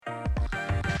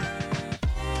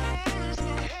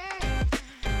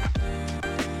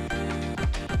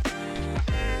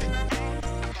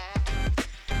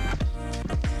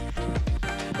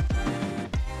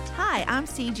I'm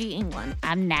Cigi England.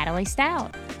 I'm Natalie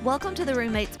Stout. Welcome to the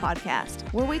Roommates Podcast,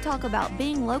 where we talk about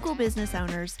being local business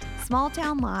owners, small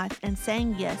town life, and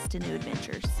saying yes to new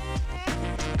adventures.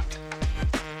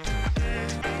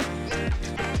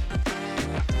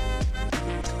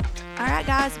 All right,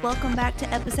 guys, welcome back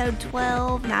to episode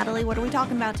 12. Natalie, what are we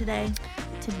talking about today?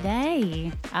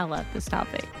 Today, I love this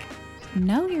topic.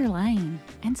 Know your lane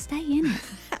and stay in it.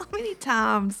 How many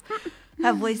times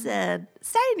have we said,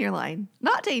 stay in your lane?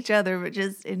 Not to each other, but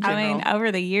just in general. I mean,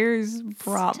 over the years,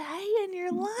 stay in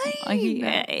your lane.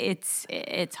 Yeah,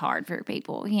 it's hard for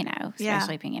people,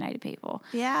 especially opinionated people.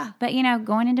 Yeah. But,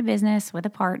 going into business with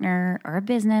a partner or a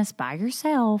business by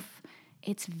yourself,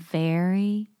 it's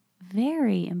very,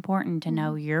 very important to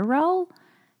know your role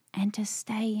and to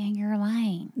stay in your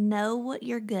lane. Know what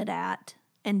you're good at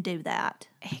and do that.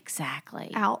 Exactly.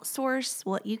 Outsource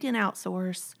what you can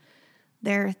outsource.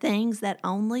 There are things that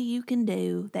only you can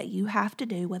do, that you have to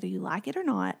do, whether you like it or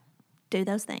not. Do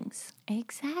those things.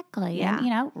 Exactly. Yeah.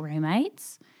 And,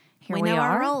 roommates, here we know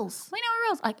are. our roles. We know our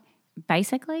roles. Like,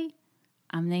 basically,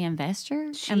 I'm the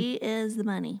investor. She is the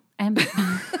money. And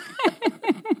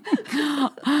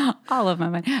all of my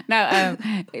money. No,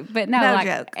 but no, No like,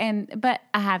 joke. But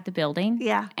I have the building.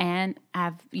 Yeah. And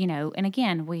I've, and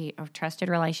again, we have a trusted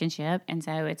relationship. And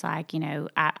so it's like,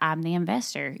 I'm the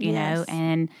investor, Yes.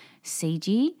 and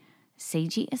Cigi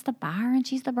is the buyer and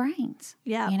she's the brains.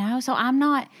 Yeah. So I'm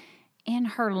not in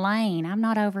her lane. I'm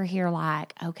not over here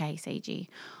like, okay, Cigi,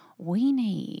 we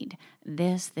need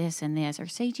this, and this. Or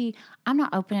Cigi, I'm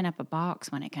not opening up a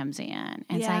box when it comes in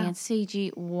and saying,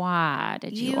 Cigi, why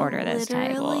did you order this table? You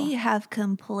literally have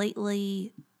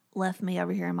completely left me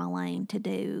over here in my lane to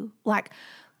do. Like,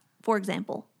 for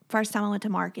example, first time I went to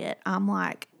market, I'm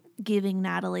like giving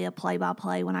Natalie a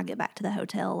play-by-play when I get back to the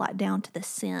hotel, like down to the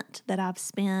cent that I've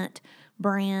spent,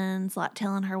 brands, like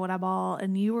telling her what I bought.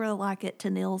 And you were like at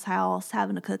Tanil's house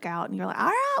having a cookout, and you're like, all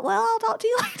right, well, I'll talk to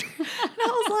you later. And I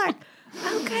was like,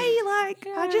 okay, like,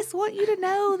 I just want you to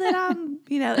know that I'm,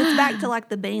 it's back to like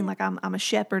the being, like I'm a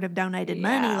shepherd of donated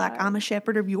money. Like I'm a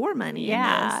shepherd of your money.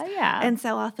 Yeah, in this. yeah. And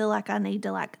so I feel like I need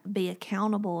to like be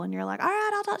accountable, and you're like, all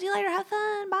right, I'll talk to you later. Have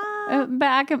fun. Bye. But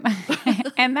I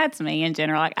can, and that's me in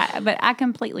general. But I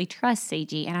completely trust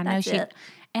Cigi, and I know she,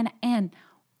 and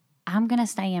I'm going to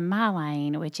stay in my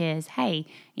lane, which is, hey,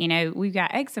 we've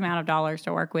got X amount of dollars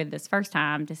to work with this first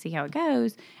time to see how it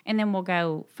goes, and then we'll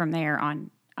go from there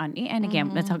on. And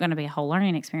again, it's going to be a whole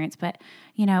learning experience, but,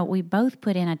 we both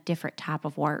put in a different type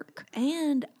of work.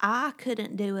 And I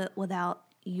couldn't do it without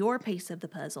your piece of the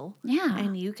puzzle. Yeah.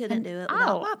 And you couldn't do it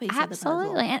without my piece of the puzzle.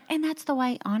 Absolutely. And that's the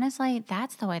way, honestly,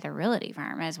 that's the way the realty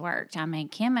firm has worked. I mean,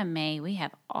 Kim and me, we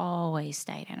have always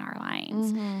stayed in our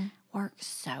lanes. Works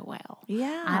so well.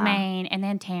 Yeah. I mean, and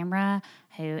then Tamara,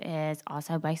 who is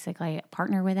also basically a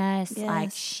partner with us, like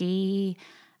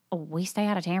we stay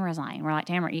out of Tamara's lane. We're like,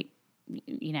 Tamara,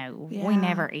 we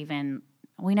never even,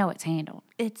 we know it's handled.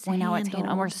 We know it's handled.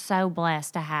 And we're so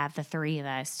blessed to have the three of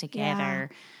us together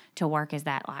to work as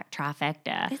that like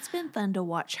trifecta. It's been fun to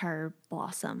watch her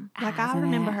blossom. Like I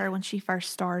remember her when she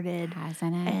first started.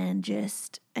 Hasn't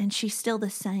it? And she's still the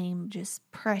same, just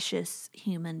precious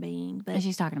human being. But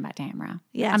she's talking about Tamara.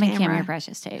 Yeah, I mean, Tamara. Kim, you're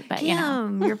precious too. But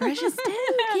Kim, you're precious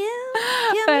too, Kim.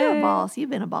 Kim, you're a boss. You've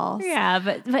been a boss. Yeah,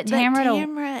 but Tamara,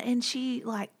 and she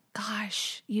like,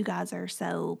 gosh, you guys are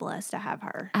so blessed to have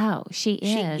her. Oh, she is.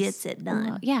 She gets it done.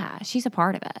 Well, yeah, she's a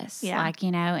part of us. Yeah. Like,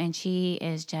 and she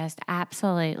is just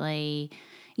absolutely,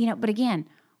 but again,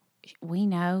 we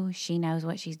know she knows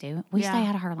what she's doing. We stay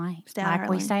out of her lane. Stay out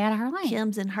of her lane.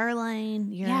 Kim's in her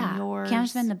lane. You're in yours.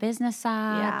 Kim's been the business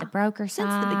side, the broker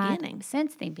side.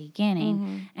 Since the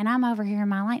beginning. And I'm over here in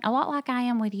my lane. A lot like I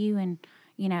am with you and,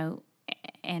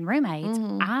 and roommates.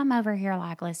 I'm over here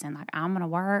like, listen, like I'm going to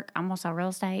work. I'm going to sell real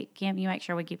estate. Kim, you make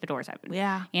sure we keep the doors open.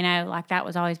 Yeah. Like that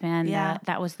was always been,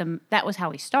 that was how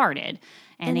we started.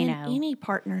 And in any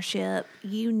partnership,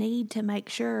 you need to make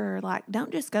sure, like,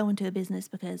 don't just go into a business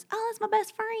because, that's my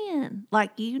best friend. Like,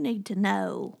 you need to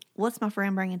know, what's my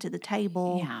friend bringing to the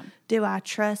table? Yeah. Do I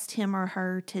trust him or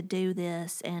her to do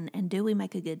this? And do we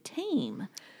make a good team?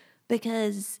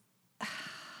 Because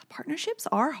partnerships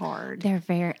are hard. They're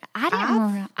very.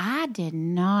 I did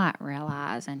not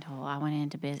realize until I went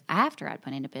into business, after I'd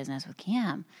put into business with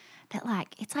Kim, that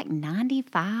it's like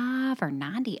 95 or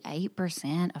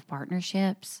 98% of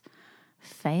partnerships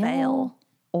fail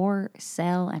or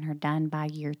sell and are done by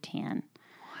year 10.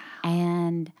 Wow.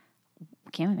 And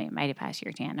Kim and me made it past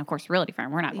year 10. Of course, realty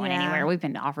firm, we're not going anywhere. We've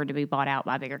been offered to be bought out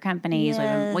by bigger companies.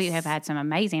 Yes. We have had some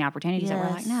amazing opportunities that we're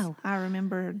like, no. I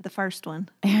remember the first one.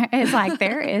 It's like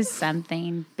there is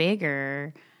something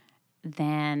bigger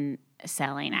than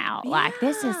selling out. Like,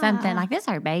 this is something, like, this is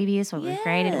our baby. This is what we've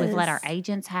created. We've let our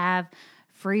agents have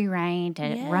free reign to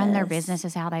run their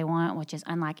businesses how they want, which is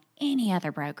unlike any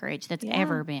other brokerage that's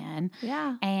ever been.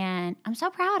 Yeah. And I'm so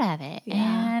proud of it.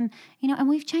 Yeah. And, and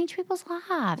we've changed people's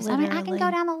lives. I mean, I can go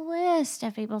down the list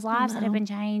of people's lives that have been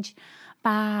changed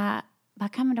by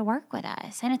coming to work with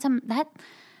us. And it's that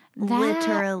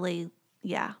literally,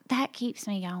 yeah. That keeps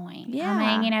me going. Yeah.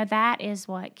 I mean, that is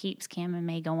what keeps Kim and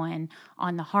me going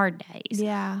on the hard days.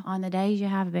 Yeah. On the days you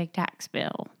have a big tax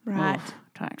bill. Right. Oof,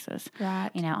 taxes. Right.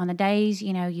 On the days,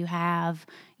 you have,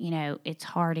 it's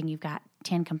hard and you've got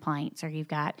 10 complaints, or you've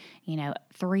got,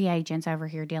 3 agents over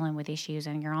here dealing with issues,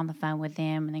 and you're on the phone with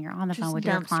them, and then you're on the phone with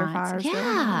your clients.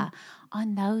 Yeah.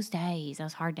 On those days,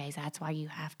 those hard days, that's why you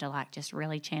have to, like, just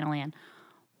really channel in,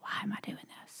 why am I doing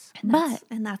this?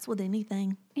 And that's with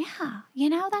anything. Yeah.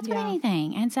 That's with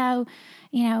anything. And so,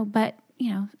 but,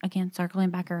 again, circling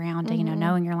back around to,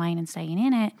 knowing your lane and staying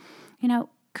in it,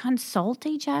 consult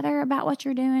each other about what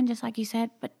you're doing, just like you said,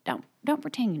 but don't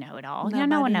pretend you know it all.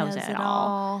 No one knows it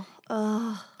all.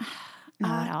 Ugh.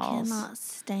 I cannot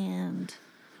stand,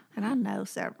 and I know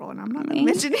several, and I'm not going to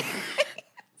mention it.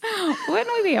 Wouldn't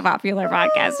we be a popular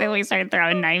podcast if we started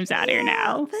throwing names out here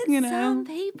now? But some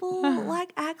people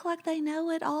act like they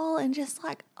know it all, and just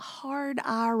like hard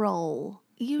eye roll.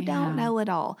 You don't know it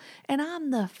all. And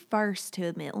I'm the first to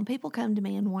admit, when people come to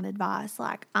me and want advice,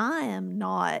 like, I am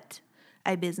not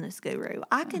a business guru.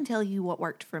 I can tell you what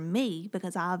worked for me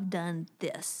because I've done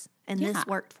this, and this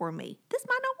worked for me. This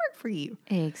might not work for you.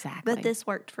 Exactly. But this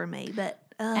worked for me. But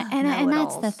and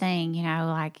that's the thing,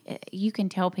 like, you can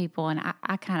tell people, and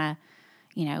I kind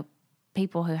of,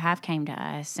 people who have came to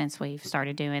us since we've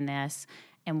started doing this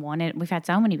and we've had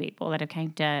so many people that have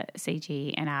came to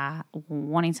Cigi and I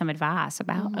wanting some advice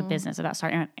about a business, about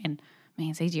starting, and me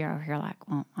and Cigi are over here like,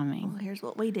 well, here's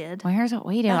what we did. Well, here's what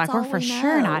we did. That's like, we're for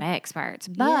sure not experts,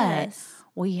 but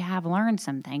we have learned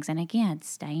some things. And again,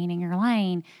 staying in your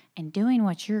lane and doing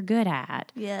what you're good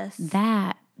at. Yes.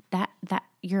 That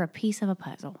you're a piece of a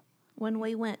puzzle. When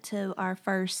we went to our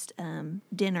first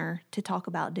dinner to talk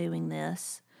about doing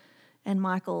this, and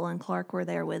Michael and Clark were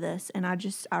there with us, and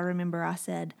I remember I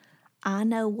said, I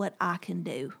know what I can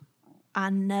do. I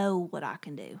know what I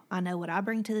can do. I know what I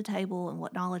bring to the table and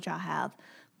what knowledge I have,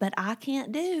 but I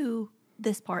can't do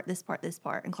this part, this part, this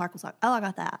part. And Clark was like, oh, I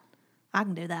got that. I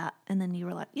can do that. And then you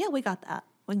were like, yeah, we got that.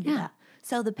 We can do that.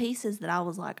 So the pieces that I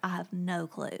was like, I have no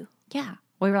clue. Yeah.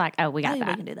 We were like, oh, we got that.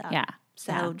 We can do that. Yeah.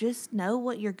 So just know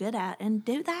what you're good at and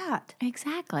do that.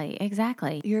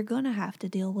 Exactly. You're going to have to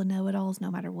deal with know-it-alls no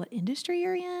matter what industry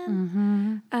you're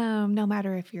in. Mm-hmm. No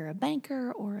matter if you're a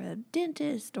banker or a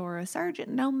dentist or a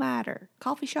surgeon, no matter.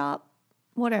 Coffee shop,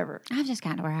 whatever. I've just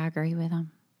gotten to where I agree with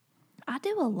them. I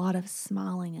do a lot of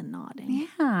smiling and nodding.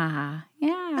 Yeah.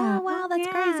 Oh, wow, that's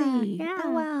crazy. Yeah.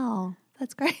 Oh, wow.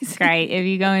 That's crazy. Great. If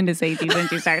you go into Cigi and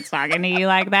she starts talking to you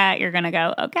like that, you're going to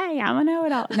go, okay, I'm going to know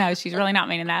it all. No, she's really not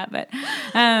meaning that. But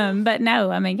no,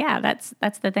 I mean, yeah,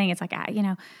 that's the thing. It's like,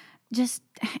 just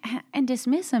and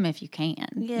dismiss them if you can.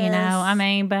 Yes. I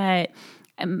mean, but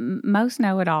most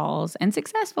know-it-alls, and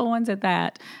successful ones at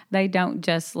that, they don't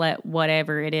just let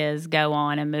whatever it is go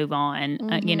on and move on,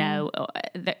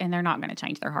 and they're not going to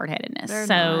change their hard-headedness.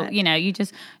 You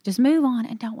just move on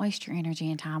and don't waste your energy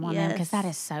and time on them, because that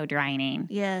is so draining.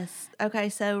 Yes. Okay,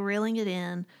 so reeling it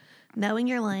in, knowing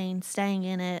your lane, staying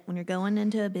in it, when you're going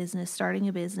into a business, starting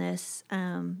a business,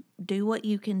 do what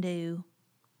you can do,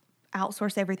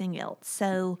 outsource everything else.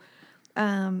 So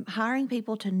hiring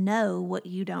people to know what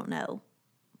you don't know.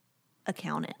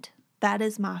 Accountant. That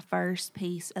is my first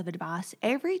piece of advice.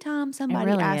 Every time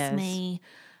somebody asks me,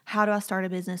 how do I start a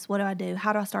business? What do I do?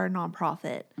 How do I start a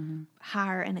nonprofit?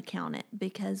 Hire an accountant,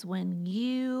 because when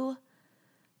you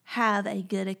have a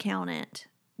good accountant,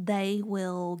 they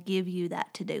will give you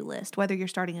that to-do list, whether you're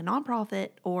starting a nonprofit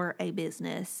or a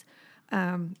business.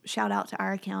 Shout out to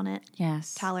our accountant.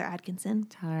 Yes. Tyler Atkinson.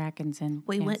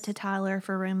 We went to Tyler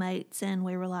for roommates, and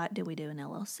we were like, do we do an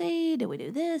LLC? Do we do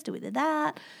this? Do we do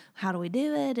that? How do we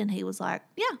do it? And he was like,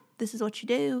 yeah, this is what you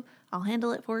do. I'll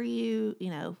handle it for you.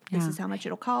 This is how much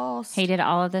it'll cost. He did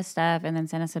all of this stuff and then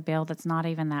sent us a bill that's not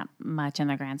even that much in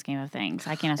the grand scheme of things.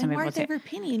 Like, some people worth every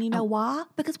penny. And you know why?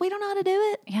 Because we don't know how to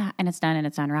do it. Yeah, and it's done and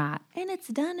it's done right. And it's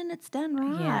done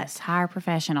right. Yes, hire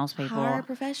professionals, people. Hire a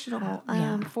professional.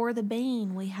 For the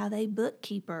bean, we have a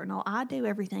bookkeeper. No, I do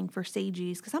everything for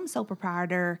Cigi's because I'm a sole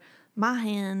proprietor. my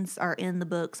hands are in the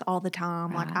books all the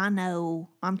time. Like, I know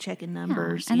I'm checking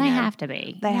numbers. And they have to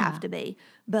be. They have to be.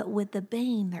 But with the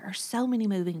bean, there are so many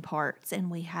moving parts, and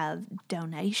we have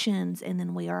donations, and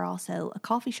then we are also a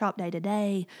coffee shop day to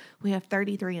day. We have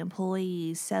 33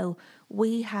 employees. So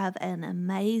we have an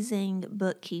amazing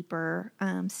bookkeeper,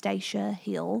 Stacia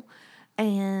Hill,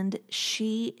 and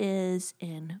she is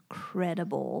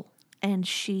incredible. And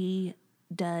she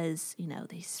does,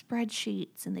 these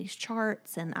spreadsheets and these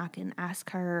charts, and I can ask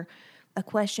her a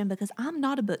question because I'm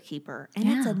not a bookkeeper, and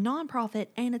it's a nonprofit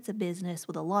and it's a business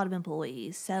with a lot of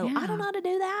employees. So I don't know how to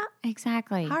do that.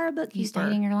 Exactly. Hire a bookkeeper. You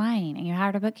stayed in your lane and you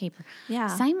hired a bookkeeper. Yeah.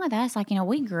 Same with us. Like,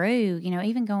 we grew,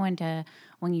 even going to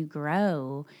when you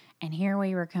grow, and here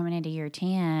we were coming into year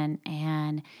 10,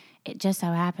 and it just so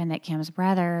happened that Kim's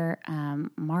brother,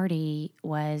 Marty,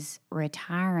 was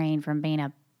retiring from being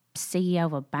a CEO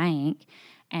of a bank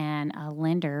and a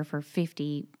lender for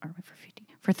 30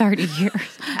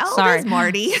 years. How old is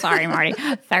Marty? Sorry, Marty.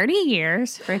 30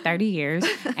 years, for 30 years.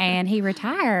 And he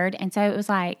retired. And so it was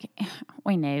like,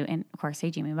 we knew, and of course,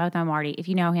 Cigi and me both know Marty. If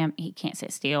you know him, he can't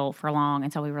sit still for long.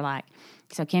 And so we were like,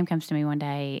 so Kim comes to me one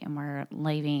day, and we're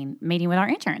meeting with our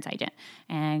insurance agent.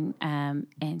 And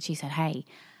she said, hey,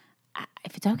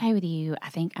 if it's okay with you, I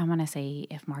think I'm going to see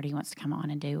if Marty wants to come on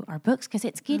and do our books, because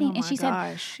it's getting, and she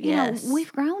said,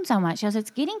 we've grown so much. She goes,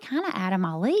 it's getting kind of out of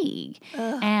my league.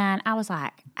 And I was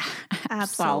like,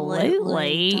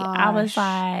 absolutely. Gosh. I was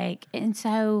like, and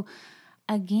so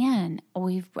again,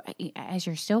 as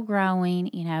you're still growing,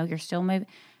 you're still moving.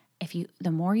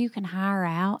 The more you can hire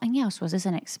out, and yes, was this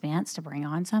an expense to bring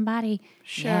on somebody?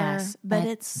 Sure, yes, but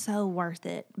it's so worth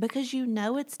it because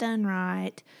it's done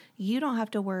right. You don't have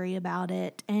to worry about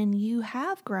it, and you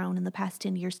have grown in the past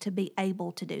 10 years to be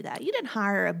able to do that. You didn't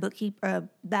hire a bookkeeper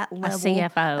that level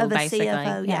CFO, of a basically.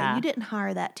 CFO. Yeah, you didn't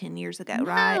hire that 10 years ago, no,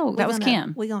 right? That was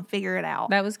Kim. We're gonna figure it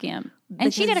out. That was Kim.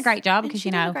 And she did a great job because, she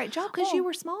did a great job because you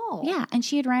were small. Yeah, and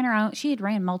she had ran her own. She had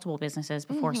ran multiple businesses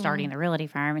before starting the realty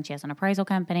firm, and she has an appraisal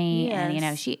company. Yes.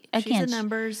 And she's the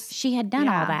numbers. She had done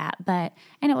all that,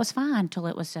 and it was fine till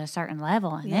it was to a certain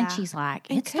level, and then she's like,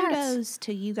 and kudos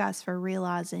to you guys for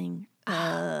realizing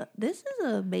this is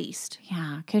a beast.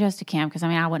 Yeah, kudos to Kim, because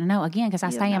I wouldn't know again because I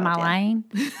stay in my lane.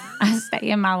 I stay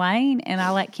in my lane, and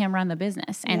I let Kim run the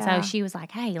business, and so she was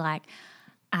like, hey, like.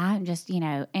 I'm just,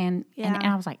 and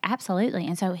I was like, absolutely.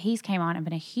 And so he's came on and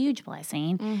been a huge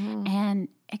blessing. And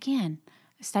again,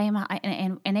 stay in my,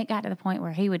 and it got to the point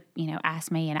where he would, ask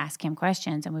me and ask him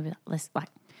questions, and we would like,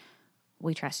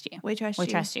 we trust you. We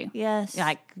trust you. Yes.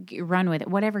 Like, run with it.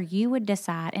 Whatever you would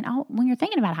decide. And when you're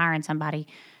thinking about hiring somebody,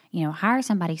 hire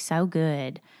somebody so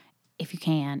good, if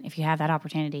you have that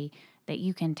opportunity, that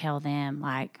you can tell them,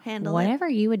 like, handle whatever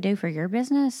you would do for your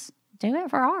business, do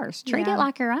it for ours. Treat it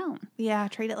like your own. Yeah,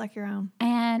 treat it like your own.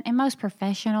 And most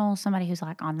professional, somebody who's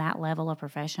like on that level of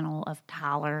professional, of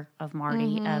Tyler, of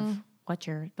Marty, of what's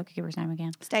your bookkeeper's name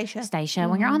again? Stacia.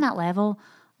 When you're on that level,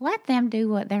 let them do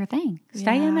what their thing.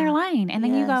 Stay in their lane. And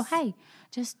then you go, hey,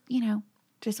 just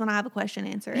when I have a question,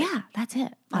 answer it. Yeah, that's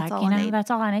it. That's all I need.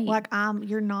 That's all I need. Like,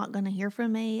 you're not going to hear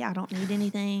from me. I don't need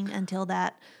anything until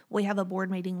that. We have a board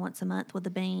meeting once a month with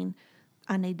the Bean.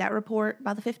 I need that report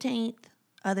by the 15th.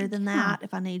 Other than that,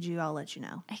 if I need you, I'll let you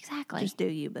know. Exactly. Just do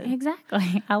you, boo.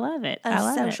 Exactly. I love it.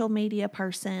 A social media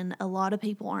person, a lot of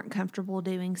people aren't comfortable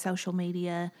doing social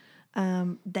media.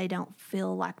 They don't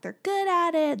feel like they're good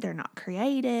at it. They're not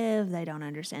creative. They don't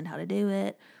understand how to do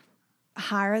it.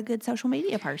 Hire a good social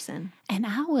media person. And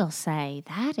I will say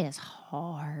that is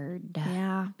hard.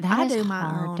 Yeah. That is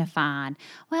hard to find.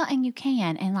 Well, and you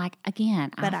can. And like, again,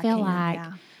 I feel like...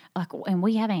 Yeah. And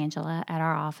we have Angela at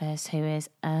our office who is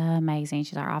amazing.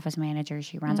 She's our office manager.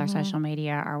 She runs our social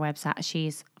media, our website.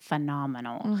 She's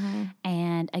phenomenal.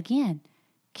 And again,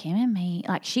 Kim and me,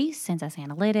 like, she sends us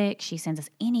analytics. She sends us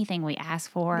anything we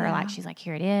ask for. Yeah. Like, she's like,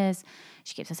 here it is.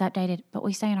 She keeps us updated, but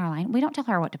we stay in our lane. We don't tell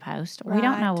her what to post. Right. We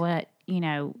don't know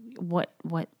what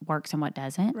works and what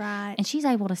doesn't. Right. And she's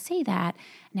able to see that.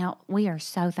 Now, we are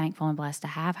so thankful and blessed to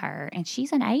have her. And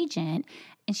she's an agent,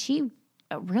 and she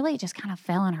really just kind of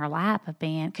fell in her lap of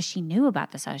being, because she knew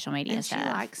about the social media and stuff. She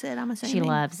likes it, I'm assuming. She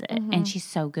loves it, and she's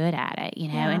so good at it,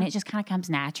 and it just kind of comes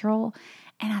natural.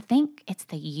 And I think it's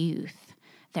the youth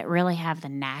that really have the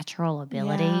natural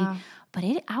ability. Yeah. But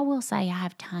I will say I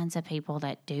have tons of people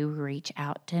that do reach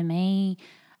out to me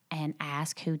and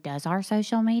ask who does our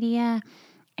social media.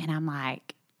 And I'm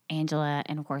like, Angela,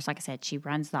 and of course, like I said, she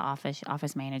runs the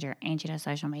office manager, and she does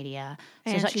social media.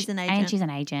 So and she's an agent. And she's an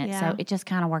agent. Yeah. So it just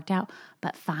kind of worked out.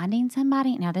 But finding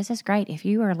somebody, now this is great. If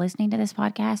you are listening to this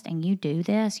podcast and you do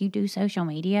this, you do social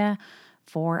media,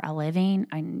 for a living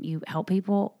and you help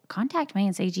people, contact me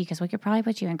and Cigi, because we could probably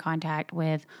put you in contact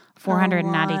with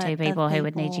 492 people who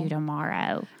would need you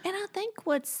tomorrow. And I think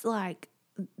what's like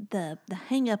the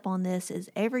hang up on this is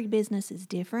every business is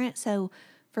different. So,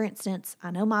 for instance,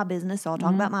 I know my business, so I'll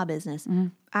talk about my business.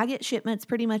 I get shipments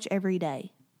pretty much every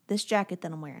day. This jacket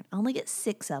that I'm wearing, I only get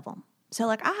 6 of them. So,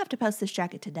 like, I have to post this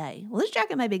jacket today. Well, this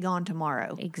jacket may be gone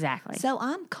tomorrow. Exactly. So,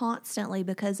 I'm constantly,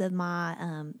 because of my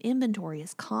inventory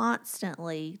is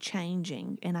constantly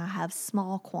changing and I have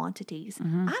small quantities,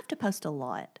 I have to post a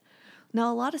lot.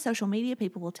 Now, a lot of social media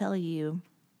people will tell you,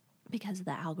 because of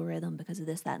the algorithm, because of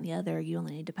this, that, and the other, you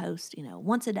only need to post,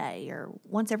 once a day or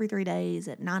once every 3 days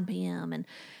at 9 p.m. And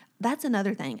that's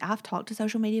another thing. I've talked to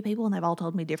social media people and they've all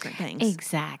told me different things.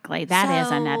 Exactly. That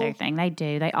is another thing. They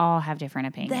do. They all have different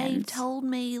opinions. They've told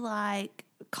me like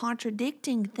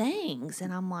contradicting things.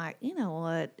 And I'm like, you know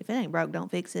what? If it ain't broke, don't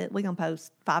fix it. We're going to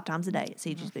post 5 times a day at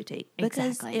Cigi's Boutique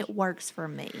because it works for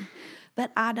me.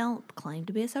 But I don't claim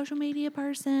to be a social media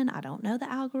person. I don't know the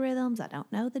algorithms. I don't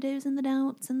know the do's and the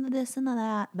don'ts and the this and the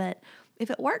that. But if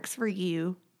it works for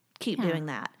you, keep doing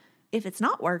that. If it's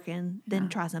not working, then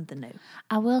try something new.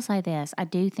 I will say this. I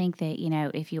do think that,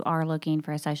 if you are looking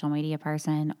for a social media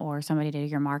person or somebody to do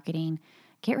your marketing,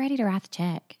 get ready to write the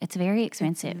check. It's very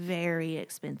expensive. It's very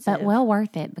expensive. But well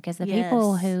worth it, because the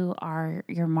people who are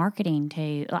you're marketing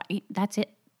to, like, that's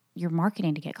it. You're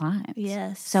marketing to get clients.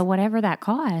 Yes. So whatever that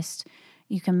costs,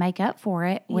 you can make up for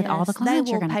it with all the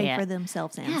clients you're going to get. They will pay for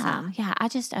themselves and some.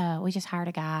 Yeah. We just hired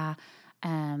a guy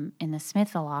in the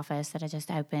Smithville office that I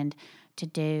just opened to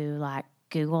do like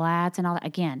Google ads and all that.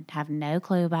 Again, have no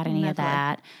clue about any of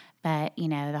that. But,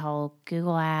 the whole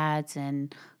Google ads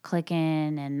and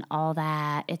clicking and all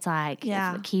that, it's like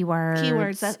keywords.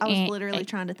 Keywords. I was literally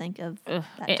trying to think of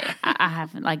that. I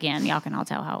have, again, y'all can all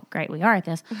tell how great we are at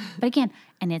this. But again,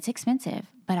 and it's expensive,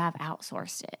 but I've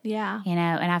outsourced it. Yeah.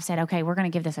 And I've said, okay, we're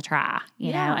going to give this a try,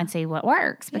 know, and see what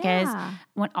works. Because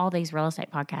when all these real estate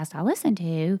podcasts I listen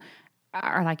to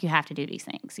are like, you have to do these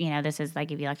things. They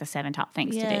give you like the 7 top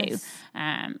things to do.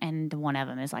 And one of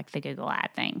them is like the Google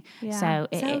ad thing. Yeah.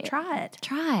 So try it.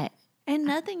 Try it. And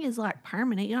nothing is like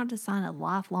permanent. You don't have to sign a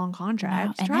lifelong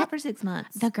contract. No, try it for 6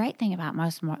 months. The great thing about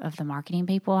most of the marketing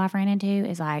people I've ran into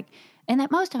is like, and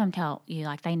that most of them tell you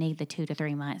like they need the 2 to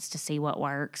 3 months to see what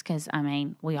works. Because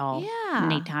we all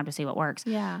need time to see what works.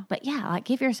 Yeah. But like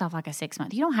give yourself like a 6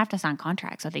 month. You don't have to sign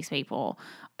contracts with these people.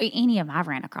 Any of them I've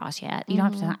ran across yet. You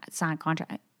don't have to sign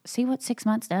contract. See what 6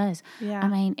 months does. Yeah.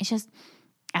 It's just.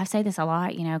 I say this a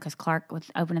lot, because Clark, with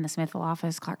opening the Smithville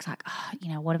office, Clark's like,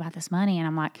 what about this money? And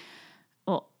I'm like,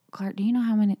 well, Clark, do you know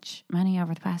how much money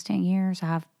over the past 10 years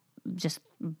I've just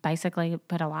basically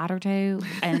put a light or two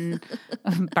and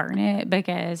burn it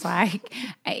because, like,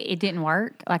 it didn't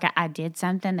work? Like, I did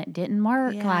something that didn't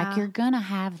work. Yeah. Like, you're going to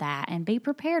have that, and be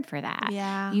prepared for that.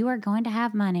 Yeah. You are going to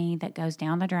have money that goes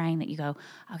down the drain that you go,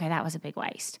 okay, that was a big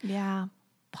waste. Yeah.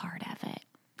 Part of it.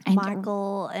 And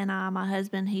Michael and my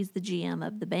husband, he's the GM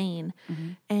of the Bean,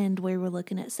 and we were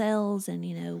looking at sales, and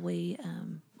we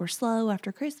were slow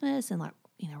after Christmas, and like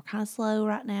we're kind of slow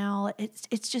right now.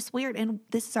 It's just weird, and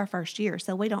this is our first year,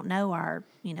 so we don't know our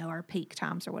our peak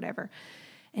times or whatever.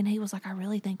 And he was like, I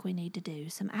really think we need to do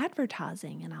some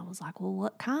advertising, and I was like, well,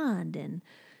 what kind? And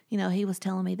he was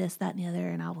telling me this, that, and the other,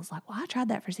 and I was like, well, I tried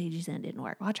that for Cigi's and it didn't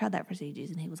work. Well, I tried that for Cigi's,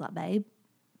 and he was like, babe,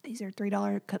 these are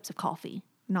 $3 cups of coffee,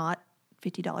 not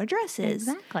 $50 dresses.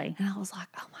 Exactly. And I was like,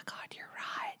 oh my God, you're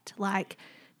right. Like,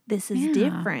 this is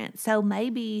different. So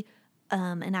maybe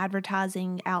an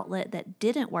advertising outlet that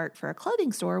didn't work for a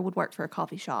clothing store would work for a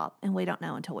coffee shop. And we don't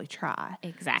know until we try.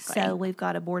 Exactly. So we've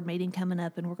got a board meeting coming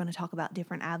up, and we're going to talk about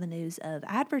different avenues of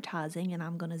advertising. And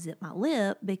I'm going to zip my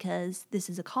lip because this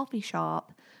is a coffee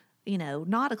shop,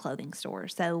 not a clothing store.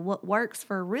 So what works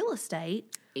for real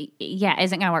estate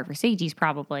isn't going to work for Cigi's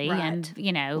probably. Right.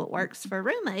 And, what works for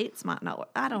roommates might not work.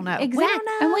 I don't know.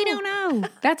 Exactly. And we don't know.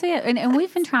 That's it. And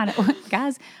we've been trying to,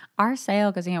 guys, our sale,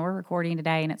 because, we're recording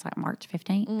today and it's like March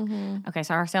 15th. Mm-hmm. Okay,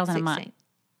 so our sale's in 16th. a month.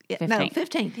 Yeah, 15th. No,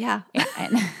 15th, yeah.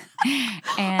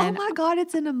 And oh my God,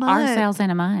 it's in a month. Our sale's in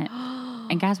a month.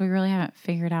 And guys, we really haven't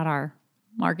figured out our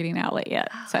marketing outlet yet.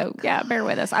 So bear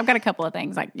with us. I've got a couple of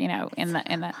things like, in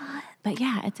the but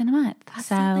yeah, it's in a month. I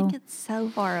still think it's so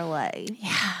far away.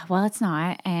 Yeah, well, it's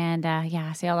not. And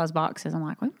I see all those boxes. I'm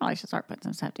like, we probably should start putting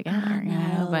some stuff together.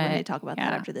 But we need to talk about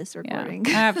that after this recording.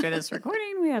 Yeah. After this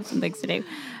recording, we have some things to do.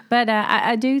 But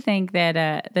I do think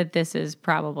that that this is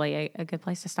probably a good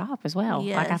place to stop as well.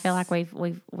 Yes. Like, I feel like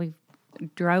we've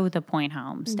drove the point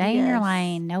home. Stay in your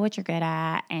lane, know what you're good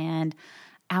at, and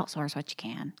outsource what you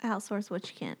can. Outsource what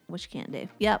you can't do.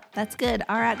 Yep, that's good.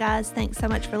 All right, guys. Thanks so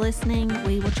much for listening.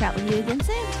 We will chat with you again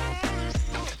soon.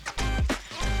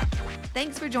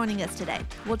 Thanks for joining us today.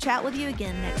 We'll chat with you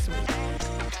again next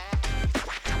week.